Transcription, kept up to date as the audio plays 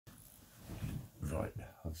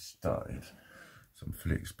I've started, so I'm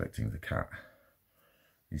fully expecting the cat.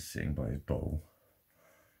 He's sitting by his bowl,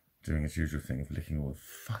 doing his usual thing of licking all the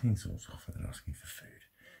fucking sauce off and then asking for food.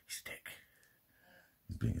 He's a dick.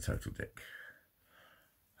 He's being a total dick.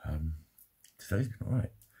 Today's been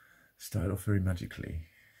alright. Started off very magically.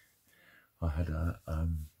 I had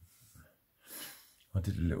I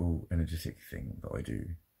did a little energetic thing that I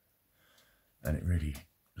do, and it really,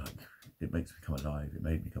 like, it makes me come alive. It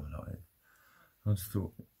made me come alive. I just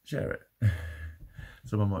thought, share it.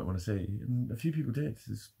 Someone might want to see, and a few people did.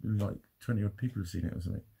 There's been like 20 odd people have seen it or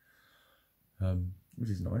something, which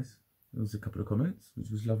is nice. There was a couple of comments, which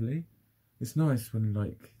was lovely. It's nice when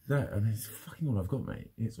like that, and it's fucking all I've got, mate.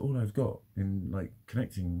 It's all I've got in like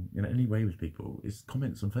connecting in any way with people. It's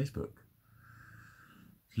comments on Facebook.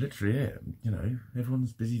 It's literally it. You know,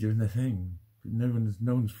 everyone's busy doing their thing. No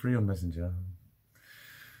one's free on Messenger.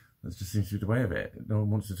 That just seems to be the way of it. No one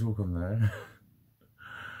wants to talk on there.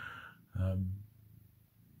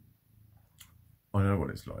 I know what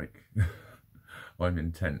it's like. I'm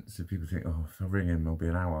intense. If people think, oh, if I ring him, I'll be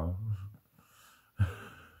an hour.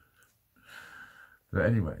 But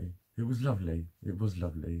anyway, it was lovely. It was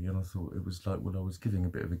lovely. And I thought it was like, well, I was giving a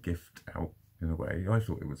bit of a gift out in a way. I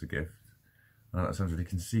thought it was a gift. And that sounds really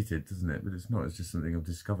conceited, doesn't it? But it's not. It's just something I've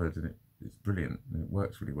discovered, and it's brilliant and it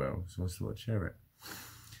works really well. So I thought I'd share it.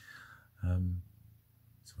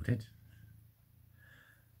 So I did.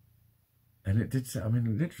 And it did say, I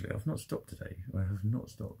mean, literally, I've not stopped today. I have not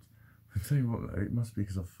stopped. I'll tell you what, though, it must be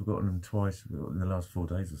because I've forgotten them twice in the last 4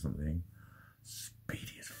 days or something.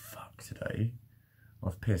 Speedy as fuck today.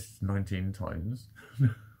 I've pissed 19 times.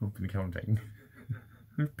 I've been counting.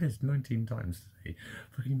 I've pissed 19 times today.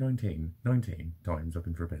 Fucking 19 times I've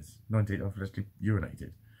been for a piss. 19, I've actually urinated.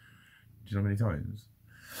 Do you know how many times?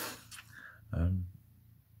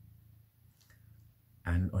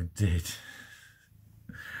 And I did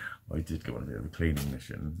go on a bit of a cleaning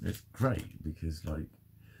mission. It's great because, like,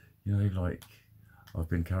 you know, like, I've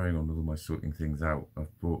been carrying on with all my sorting things out. I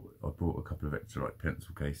bought a couple of extra like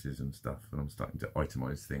pencil cases and stuff, and I'm starting to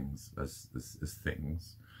itemise things as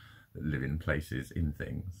things that live in places in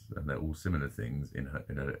things, and they're all similar things in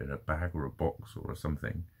a bag or a box or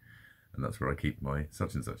something, and that's where I keep my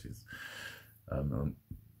such and suches. I'm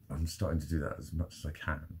starting to do that as much as I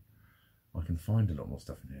can. I can find a lot more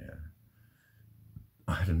stuff in here.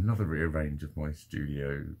 I had another rearrange of my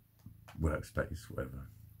studio workspace, whatever.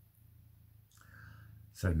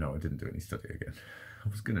 So no, I didn't do any study again. I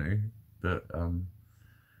was gonna, but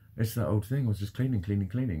it's that old thing. I was just cleaning,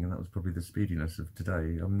 and that was probably the speediness of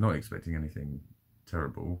today. I'm not expecting anything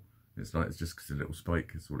terrible. It's just a little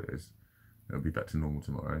spike. That's all it is. It'll be back to normal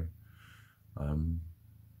tomorrow.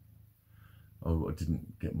 Oh, I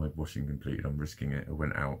didn't get my washing completed. I'm risking it. I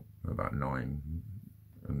went out at about 9,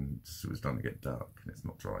 and it was starting to get dark, and it's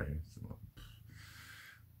not dry.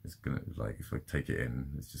 It's gonna, like, if I take it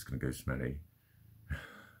in, it's just gonna go smelly.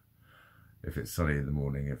 If it's sunny in the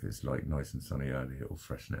morning, if it's like nice and sunny early, it'll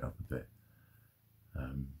freshen it up a bit.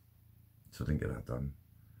 So I didn't get that done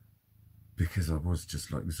because I was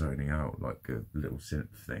just like zoning out, like a little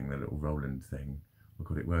synth thing, the little Roland thing. I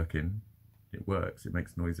got it working. It works. It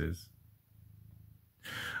makes noises.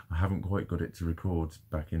 I haven't quite got it to record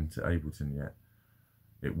back into Ableton yet.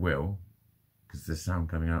 It will, because there's sound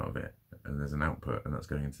coming out of it, and there's an output, and that's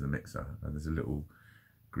going into the mixer, and there's a little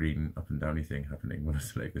green up and downy thing happening when I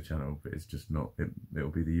select the channel, but it's just not, it'll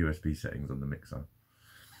be the USB settings on the mixer.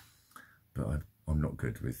 But I'm not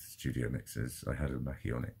good with studio mixers. I had a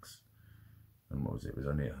Mackie Onyx, and what was it? It was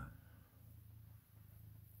only a,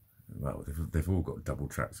 well, they've all got double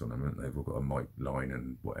tracks on them, and they've all got a mic line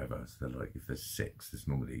and whatever. So they're like, if there's 6, there's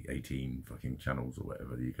normally 18 fucking channels or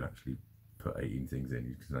whatever. You can actually put 18 things in.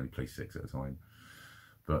 You can only play 6 at a time.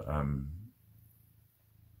 But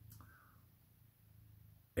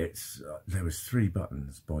it's there was 3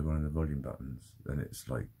 buttons by one of the volume buttons, and it's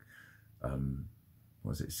like what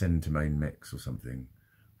was it, send to main mix or something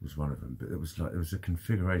was one of them, but it was like, it was a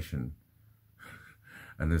configuration,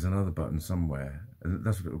 and there's another button somewhere, and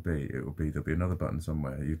that's what it'll be. There'll be another button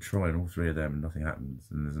somewhere. You try on all 3 of them and nothing happens,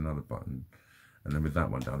 and there's another button, and then with that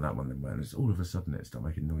one down, that one then went, and it's all of a sudden it started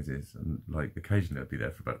making noises, and like occasionally it'd be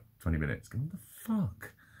there for about 20 minutes going, what the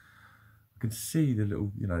fuck? I can see the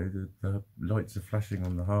little, you know, the lights are flashing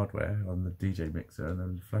on the hardware, on the DJ mixer, and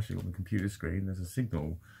then flashing on the computer screen. There's a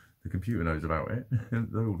signal. The computer knows about it.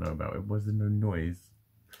 They all know about it. Why is there no noise?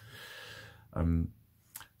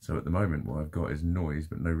 So at the moment, what I've got is noise,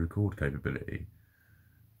 but no record capability.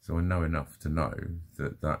 So I know enough to know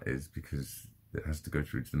that that is because it has to go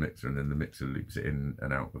through to the mixer, and then the mixer loops it in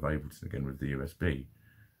and out of Ableton again with the USB,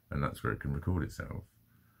 and that's where it can record itself.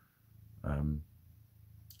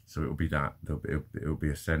 So it'll be that. It'll be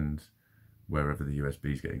a send wherever the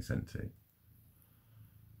USB is getting sent to.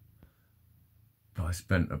 But I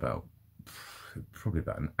spent probably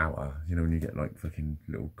about an hour, you know, when you get like fucking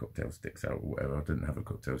little cocktail sticks out or whatever. I didn't have a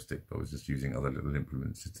cocktail stick, but I was just using other little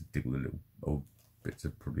implements just to diggle the little old bits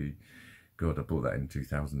of probably, God, I bought that in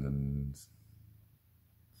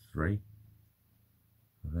 2003,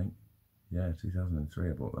 I think. Yeah, 2003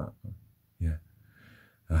 I bought that. Yeah.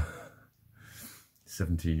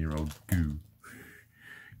 17-year-old goo. I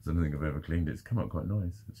don't think I've ever cleaned it. It's come out quite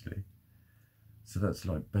nice, actually. So that's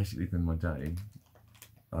like basically been my day.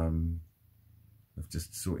 Of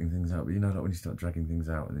just sorting things out. But you know, like when you start dragging things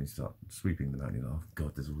out and then you start sweeping them out, and you're like, oh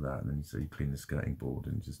God, there's all that. And then so you clean the skirting board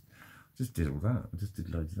and just did all that. I just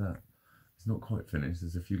did loads of that. It's not quite finished.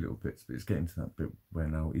 There's a few little bits, but it's getting to that bit where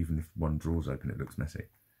now even if one drawer's open, it looks messy.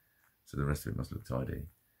 So the rest of it must look tidy.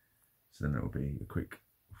 So then it'll be a quick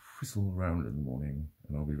whistle around in the morning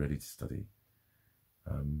and I'll be ready to study.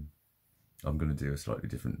 I'm going to do a slightly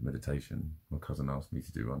different meditation. My cousin asked me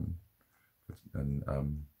to do one, and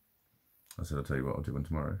I said, I'll tell you what, I'll do one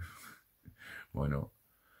tomorrow. Why not?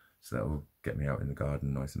 So that will get me out in the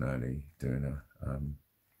garden nice and early, doing a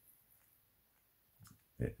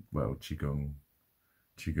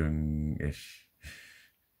Qigong-ish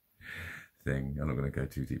thing. I'm not going to go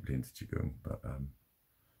too deeply into Qigong, but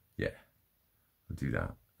yeah, I'll do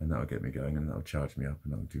that, and that'll get me going, and that'll charge me up,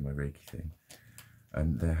 and I'll do my Reiki thing.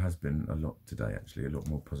 And there has been a lot today, actually, a lot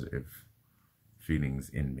more positive feelings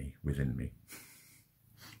in me, within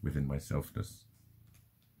my selfness.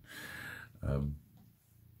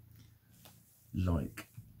 Like,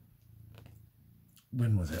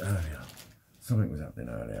 when was it? Earlier. Something was happening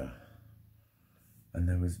earlier. And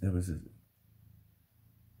there was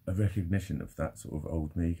a recognition of that sort of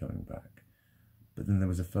old me coming back. But then there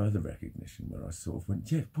was a further recognition where I sort of went,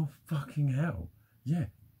 yeah, well, fucking hell. Yeah,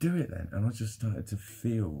 do it then. And I just started to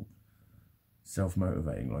feel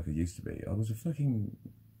self-motivating like I used to be. I was a fucking...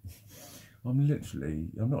 I'm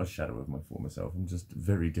not a shadow of my former self. I'm just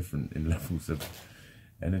very different in levels of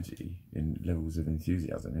energy, in levels of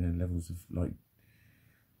enthusiasm, and in levels of, like,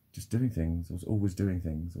 just doing things. I was always doing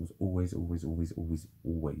things. I was always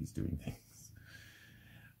doing things.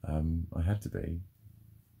 I had to be.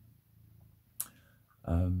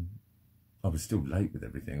 I was still late with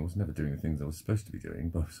everything. I was never doing the things I was supposed to be doing,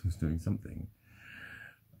 but I was doing something.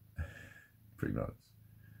 Pretty much.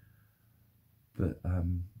 But I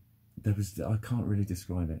can't really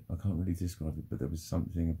describe it. But there was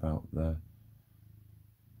something about there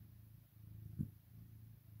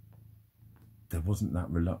wasn't that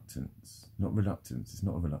reluctance. It's not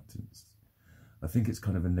a reluctance. I think it's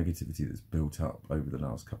kind of a negativity that's built up over the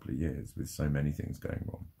last couple of years with so many things going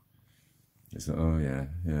wrong. It's like, oh yeah,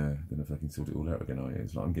 gonna fucking sort it all out again, are you?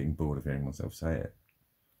 It's like I'm getting bored of hearing myself say it.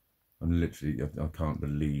 I'm literally, I can't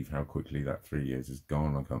believe how quickly that 3 years has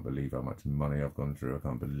gone. I can't believe how much money I've gone through. I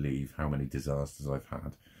can't believe how many disasters I've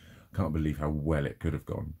had. I can't believe how well it could have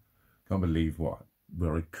gone. I can't believe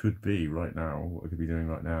where I could be right now, what I could be doing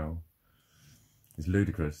right now. It's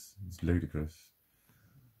ludicrous. It's ludicrous.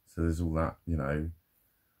 So there's all that, you know.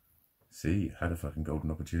 See, you had a fucking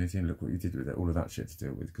golden opportunity and look what you did with it. All of that shit to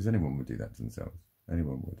deal with. Because anyone would do that to themselves.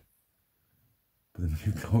 Anyone would. But then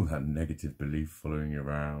you've got all that negative belief following you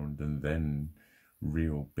around, and then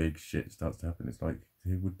real big shit starts to happen. It's like,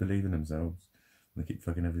 who would believe in themselves when they keep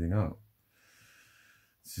fucking everything up?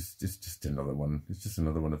 It's just another one. It's just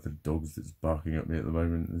another one of the dogs that's barking at me at the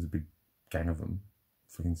moment. There's a big gang of them.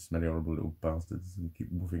 Fucking smelly, horrible little bastards, and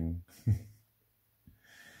keep woofing.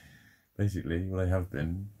 Basically, well, they have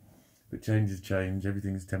been. But change is change.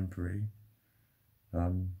 Everything's temporary.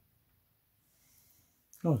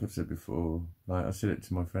 Like I've said before, like I said it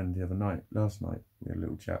to my friend the other night, last night, we had a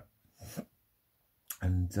little chat.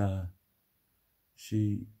 And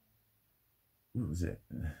what was it?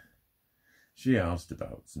 She asked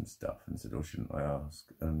about some stuff and said, oh, shouldn't I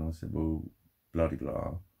ask? And I said, well,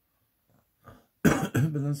 blah-de-blah. But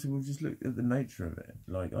then I said, well, just look at the nature of it.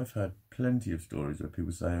 Like, I've heard plenty of stories where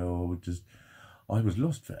people say, oh, I was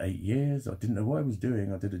lost for 8 years. I didn't know what I was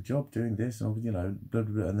doing. I did a job doing this, and, you know, blah,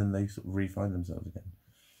 blah, blah, and then they sort of re-find themselves again.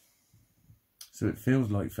 So it feels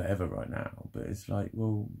like forever right now, but it's like,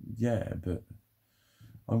 well, yeah, but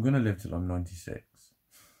I'm going to live till I'm 96.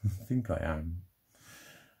 I think I am.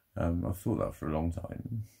 I've thought that for a long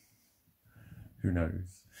time. Who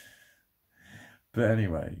knows? But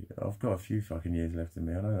anyway, I've got a few fucking years left in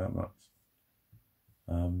me, I know that much.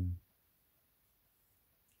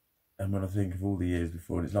 And when I think of all the years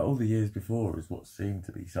before, and it's like all the years before is what seemed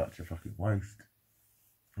to be such a fucking waste.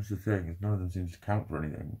 That's the thing, is none of them seems to count for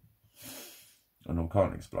anything. And I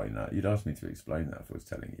can't explain that. You'd ask me to explain that if I was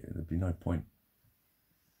telling you. There'd be no point.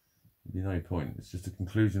 There'd be no point. It's just a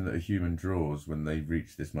conclusion that a human draws when they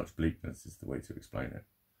reach this much bleakness is the way to explain it.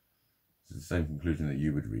 It's the same conclusion that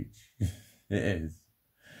you would reach. It is.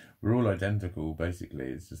 We're all identical, basically.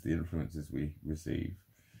 It's just the influences we receive.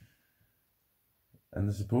 And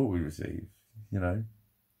the support we receive, you know.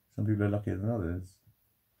 Some people are luckier than others.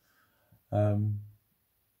 But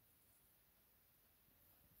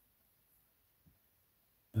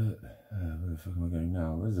where the fuck am I going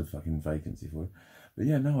now? There's a fucking vacancy for you. But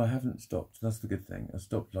yeah, no, I haven't stopped. That's the good thing. I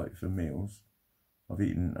stopped like for meals. I've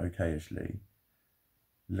eaten okayishly.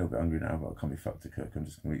 A little bit hungry now, but I can't be fucked to cook. I'm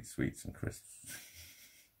just gonna eat sweets and crisps.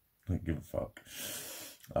 Don't give a fuck.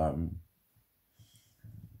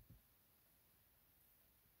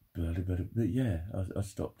 But yeah, I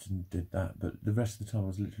stopped and did that. But the rest of the time I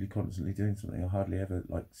was literally constantly doing something. I hardly ever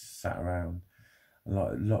like sat around. A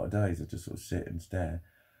lot of days I just sort of sit and stare.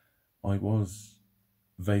 I was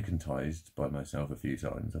vacantized by myself a few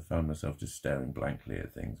times. I found myself just staring blankly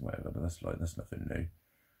at things, whatever. But that's nothing new.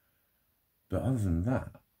 But other than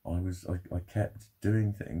that, I kept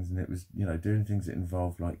doing things, and it was, you know, doing things that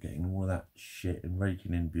involved like getting all that shit and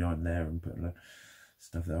raking in behind there and putting like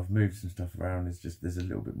stuff that I've moved some stuff around. It's just there's a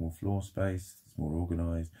little bit more floor space. It's more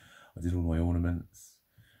organised. I did all my ornaments.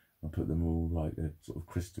 I put them all like a sort of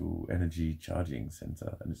crystal energy charging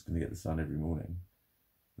centre, and it's going to get the sun every morning.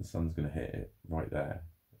 The sun's going to hit it right there.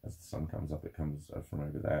 As the sun comes up, it comes from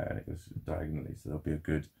over there and it goes diagonally. So there'll be a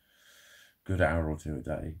good hour or two a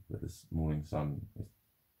day where this morning sun is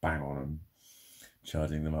bang on them,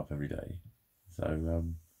 charging them up every day. So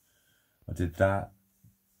I did that.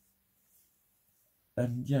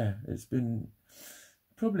 And yeah, it's been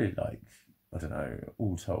probably like, I don't know,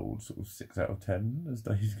 all told, sort of 6 out of 10 as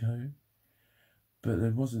days go. But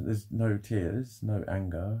there's no tears, no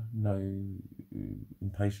anger, no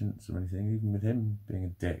impatience or anything. Even with him being a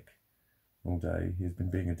dick all day, he's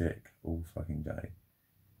been being a dick all fucking day.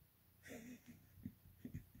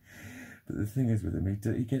 But the thing is with him,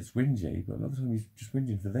 he gets whingy, but a lot of the time he's just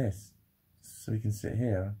whinging for this, so he can sit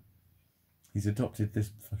here. He's adopted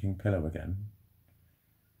this fucking pillow again.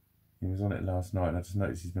 He was on it last night, and I just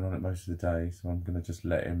noticed he's been on it most of the day, so I'm going to just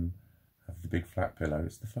let him have the big flat pillow.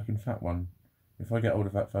 It's the fucking fat one. If I get hold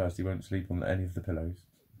of that first, he won't sleep on any of the pillows.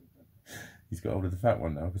 He's got hold of the fat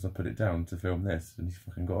one now, because I put it down to film this, and he's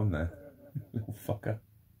fucking got on there. Little fucker.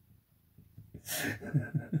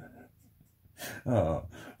 Ah,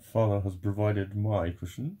 father has provided my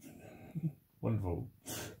cushion. Wonderful.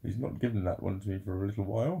 He's not given that one to me for a little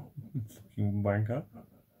while. Fucking wanker.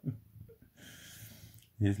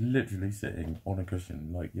 He is literally sitting on a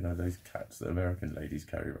cushion, like, you know, those cats that American ladies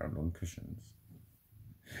carry around on cushions.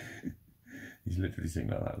 He's literally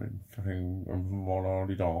sitting like that, and fucking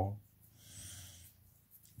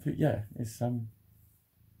But yeah, it's all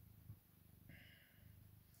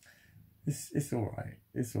right.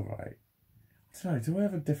 It's all right. I don't know, do I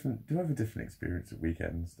have a different experience at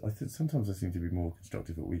weekends? I think sometimes I seem to be more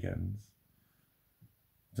constructive at weekends.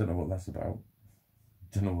 Don't know what that's about.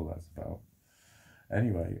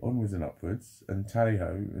 Anyway, onwards and upwards, and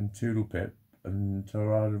tally-ho, and toodle-pip, and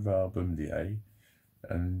ta-ra-ra-bum-die,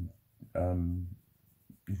 and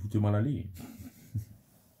to Malali.